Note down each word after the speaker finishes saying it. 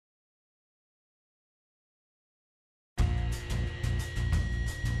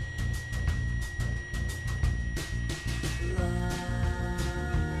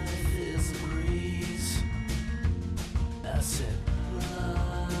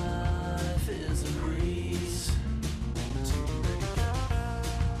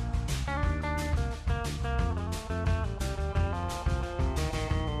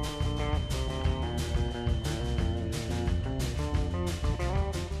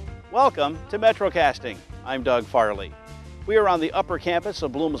Welcome to MetroCasting. I'm Doug Farley. We are on the upper campus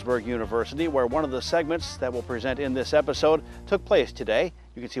of Bloomsburg University, where one of the segments that we'll present in this episode took place today.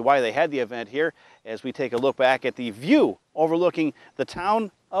 You can see why they had the event here as we take a look back at the view overlooking the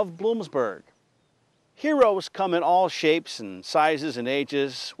town of Bloomsburg. Heroes come in all shapes and sizes and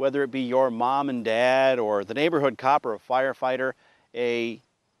ages, whether it be your mom and dad or the neighborhood cop or a firefighter, a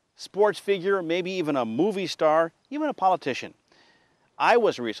sports figure, maybe even a movie star, even a politician. I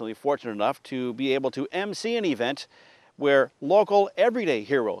was recently fortunate enough to be able to MC an event where local everyday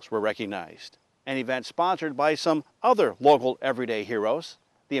heroes were recognized. An event sponsored by some other local everyday heroes,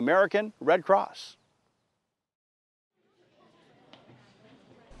 the American Red Cross.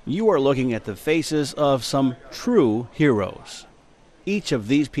 You are looking at the faces of some true heroes. Each of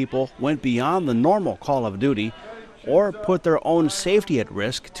these people went beyond the normal call of duty or put their own safety at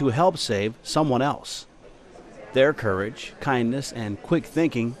risk to help save someone else. Their courage, kindness, and quick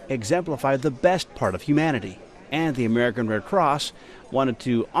thinking exemplify the best part of humanity, and the American Red Cross wanted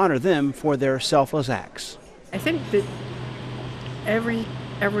to honor them for their selfless acts. I think that every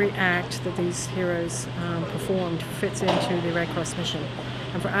act that these heroes performed fits into the Red Cross mission.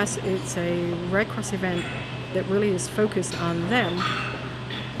 And for us, it's a Red Cross event that really is focused on them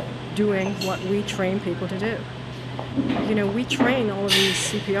doing what we train people to do. You know, we train all of these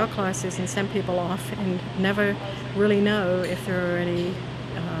CPR classes and send people off and never really know if there are any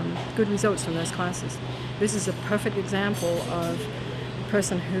good results from those classes. This is a perfect example of a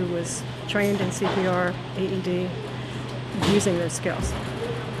person who was trained in CPR, AED, using those skills.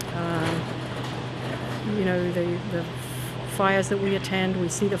 You know, the fires that we attend, we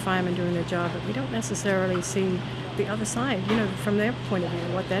see the firemen doing their job, but we don't necessarily see the other side, you know, from their point of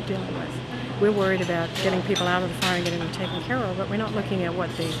view, what they're dealing with. We're worried about getting people out of the fire and getting them taken care of, but we're not looking at what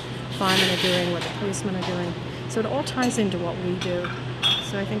the firemen are doing, what the policemen are doing. So it all ties into what we do.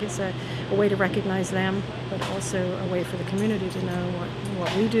 So I think it's a way to recognize them, but also a way for the community to know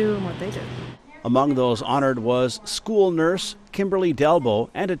what we do and what they do. Among those honored was school nurse Kimberly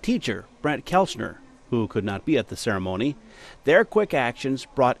Delbo and a teacher, Brent Kelchner, who could not be at the ceremony. Their quick actions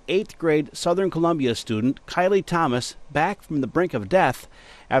brought 8th grade Southern Columbia student Kylie Thomas back from the brink of death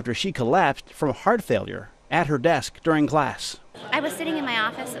after she collapsed from heart failure at her desk during class. I was sitting in my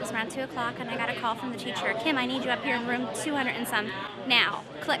office, it was around 2 o'clock, and I got a call from the teacher, Kim, I need you up here in room 200 and some now,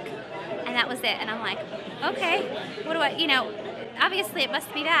 click. And that was it, and I'm like, okay, what do I, you know, obviously it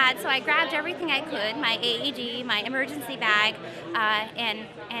must be bad, so I grabbed everything I could, my AED, my emergency bag, and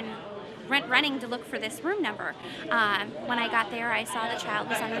went running to look for this room number. When I got there, I saw the child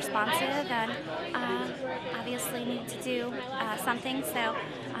was unresponsive and obviously needed to do something. So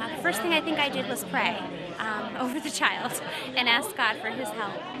the first thing I think I did was pray over the child and ask God for his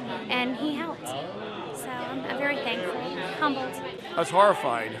help. And he helped. So I'm very thankful, humbled. I was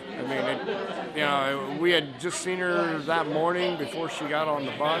horrified. I mean, we had just seen her that morning before she got on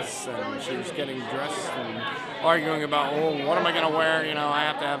the bus, and she was getting dressed and arguing about, oh, what am I going to wear? You know, I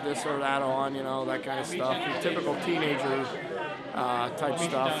have to have this or that on, you know, that kind of stuff. The typical teenager type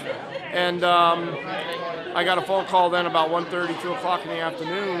stuff. And I got a phone call then about 1:30, 2 o'clock in the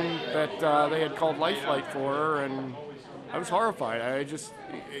afternoon that they had called Lifeline for her, and I was horrified.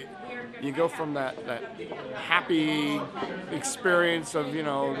 You go from that happy experience of, you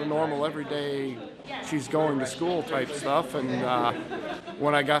know, the normal everyday she's going to school type stuff, and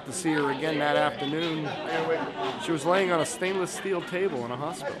when I got to see her again that afternoon, she was laying on a stainless steel table in a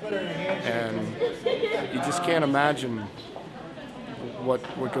hospital, and you just can't imagine what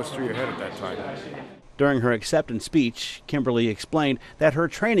goes through your head at that time. During her acceptance speech, Kimberly explained that her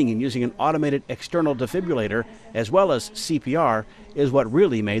training in using an automated external defibrillator as well as CPR is what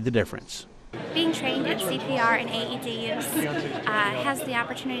really made the difference. Being trained in CPR and AED use has the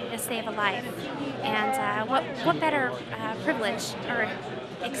opportunity to save a life. And what better privilege or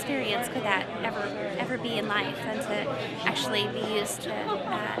experience could that ever be in life than to actually be used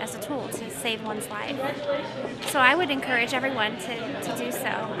as a tool to save one's life. So I would encourage everyone to do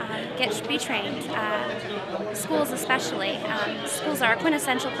so. Be trained. Schools especially. Schools are a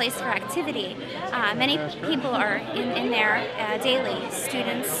quintessential place for activity. Many people are in there daily,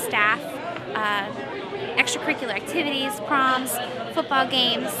 students, staff, extracurricular activities, proms, football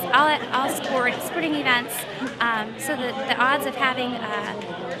games, all sporting events. So the odds of having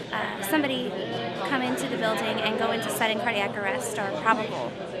somebody come into the building and go into sudden cardiac arrest are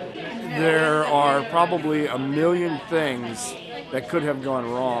probable. There are probably a million things that could have gone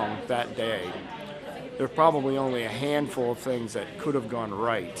wrong that day. There's probably only a handful of things that could have gone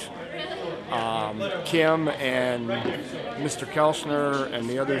right. Kim and Mr. Kelchner and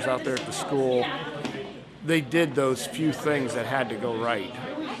the others out there at the school, they did those few things that had to go right.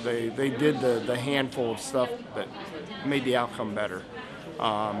 They did the handful of stuff that made the outcome better.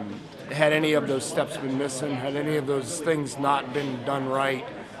 Had any of those steps been missing, had any of those things not been done right,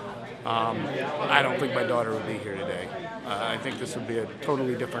 I don't think my daughter would be here today. I think this would be a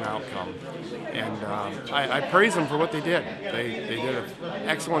totally different outcome. And I praise them for what they did. They did an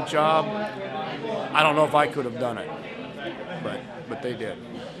excellent job. I don't know if I could have done it, but they did.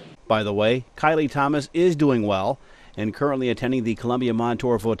 By the way, Kylie Thomas is doing well and currently attending the Columbia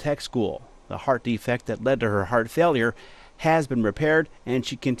Montour Votech School. The heart defect that led to her heart failure has been repaired, and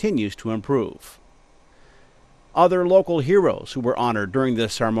she continues to improve. Other local heroes who were honored during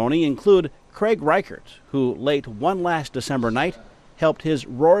this ceremony include Craig Reichert, who late one last December night helped his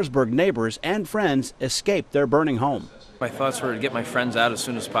Roarsburg neighbors and friends escape their burning home. My thoughts were to get my friends out as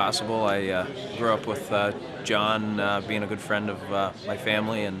soon as possible. I grew up with John being a good friend of my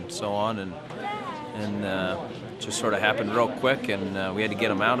family and so on, and just sort of happened real quick, and we had to get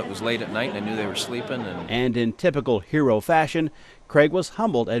them out. It was late at night, and I knew they were sleeping. And in typical hero fashion, Craig was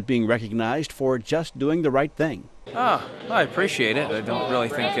humbled at being recognized for just doing the right thing. Oh, I appreciate it. I don't really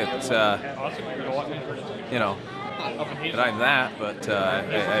think it's, you know, that I'm that, but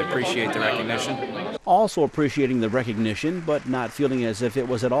I appreciate the recognition. Also appreciating the recognition, but not feeling as if it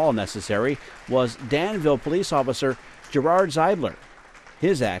was at all necessary, was Danville police officer Gerard Zeidler.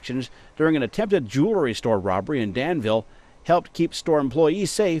 His actions during an attempted jewelry store robbery in Danville helped keep store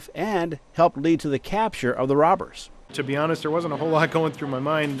employees safe and helped lead to the capture of the robbers. To be honest, there wasn't a whole lot going through my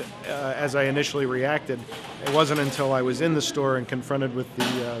mind as I initially reacted. It wasn't until I was in the store and confronted with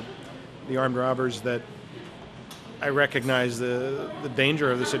the armed robbers that I recognized the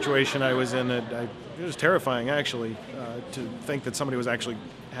danger of the situation I was in. It was terrifying, actually, to think that somebody was actually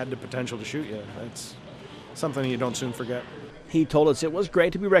had the potential to shoot you. It's something you don't soon forget. He told us it was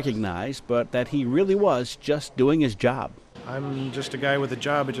great to be recognized, but that he really was just doing his job. I'm just a guy with a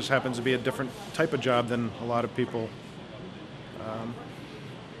job. It just happens to be a different type of job than a lot of people.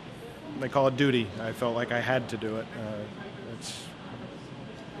 They call it duty. I felt like I had to do it.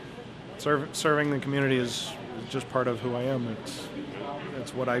 Serving the community is just part of who I am.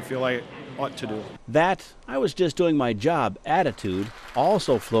 It's what I feel I ought to do. That I was just doing my job attitude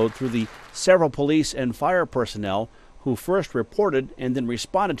also flowed through the several police and fire personnel who first reported and then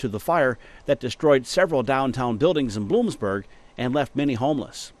responded to the fire that destroyed several downtown buildings in Bloomsburg and left many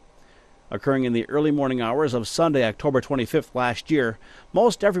homeless. Occurring in the early morning hours of Sunday, October 25th last year,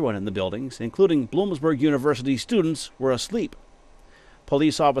 most everyone in the buildings, including Bloomsburg University students, were asleep.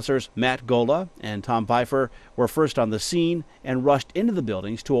 Police officers Matt Gola and Tom Pfeiffer were first on the scene and rushed into the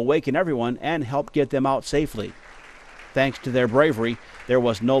buildings to awaken everyone and help get them out safely. Thanks to their bravery, there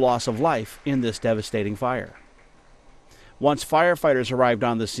was no loss of life in this devastating fire. Once firefighters arrived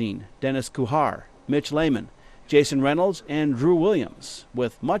on the scene, Dennis Kuhar, Mitch Lehman, Jason Reynolds, and Drew Williams,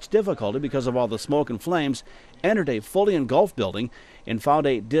 with much difficulty because of all the smoke and flames, entered a fully engulfed building and found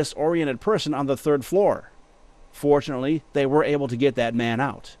a disoriented person on the third floor. Fortunately, they were able to get that man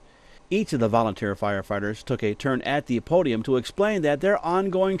out. Each of the volunteer firefighters took a turn at the podium to explain that their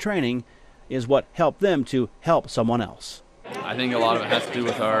ongoing training is what helped them to help someone else. I think a lot of it has to do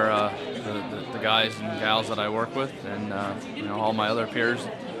with our the guys and gals that I work with, and you know, all my other peers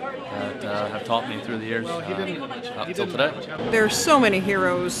that have taught me through the years up till today. There are so many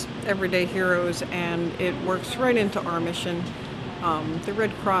heroes, everyday heroes, and it works right into our mission. The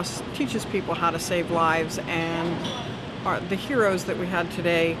Red Cross teaches people how to save lives, and the heroes that we had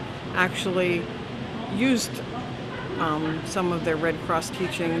today actually used some of their Red Cross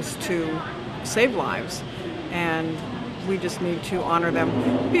teachings to save lives, and we just need to honor them.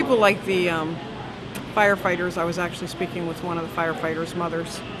 People like the firefighters. I was actually speaking with one of the firefighters'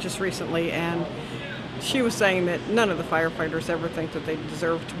 mothers just recently, and she was saying that none of the firefighters ever think that they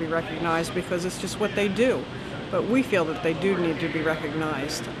deserve to be recognized because it's just what they do. But we feel that they do need to be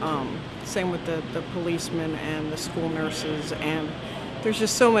recognized. Same with the policemen and the school nurses, and there's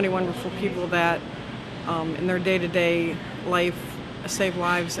just so many wonderful people that in their day-to-day life save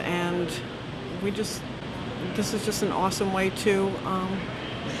lives, and this is just an awesome way to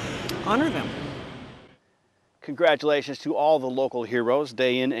honor them. Congratulations to all the local heroes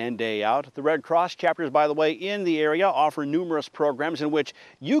day in and day out. The Red Cross chapters, by the way, in the area offer numerous programs in which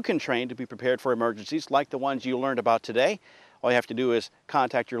you can train to be prepared for emergencies like the ones you learned about today. All you have to do is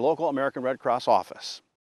contact your local American Red Cross office.